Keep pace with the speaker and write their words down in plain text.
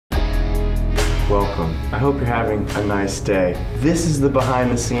welcome. I hope you're having a nice day. This is the behind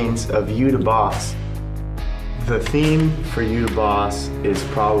the scenes of You to Boss. The theme for You to Boss is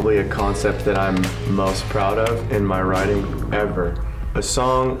probably a concept that I'm most proud of in my writing ever. A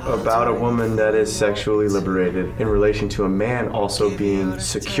song about a woman that is sexually liberated in relation to a man also being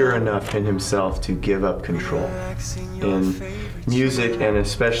secure enough in himself to give up control. In music, and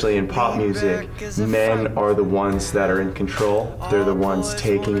especially in pop music, men are the ones that are in control. They're the ones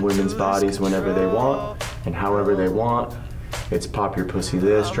taking women's bodies whenever they want and however they want. It's pop your pussy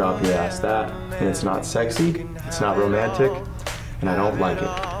this, drop your ass that, and it's not sexy, it's not romantic, and I don't like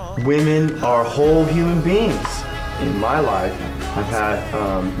it. Women are whole human beings. In my life, I've had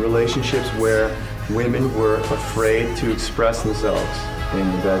relationships where women were afraid to express themselves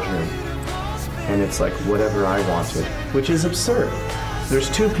in the bedroom. And it's like whatever I wanted, which is absurd.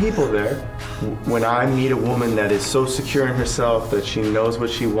 There's two people there. When I meet a woman that is so secure in herself that she knows what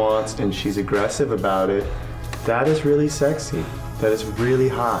she wants and she's aggressive about it, that is really sexy. That is really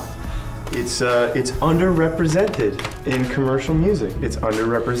hot. It's underrepresented in commercial music. It's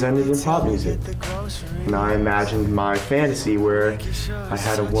underrepresented in pop music. And I imagined my fantasy where I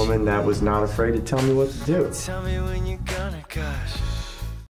had a woman that was not afraid to tell me what to do. Tell me when you're gonna gush.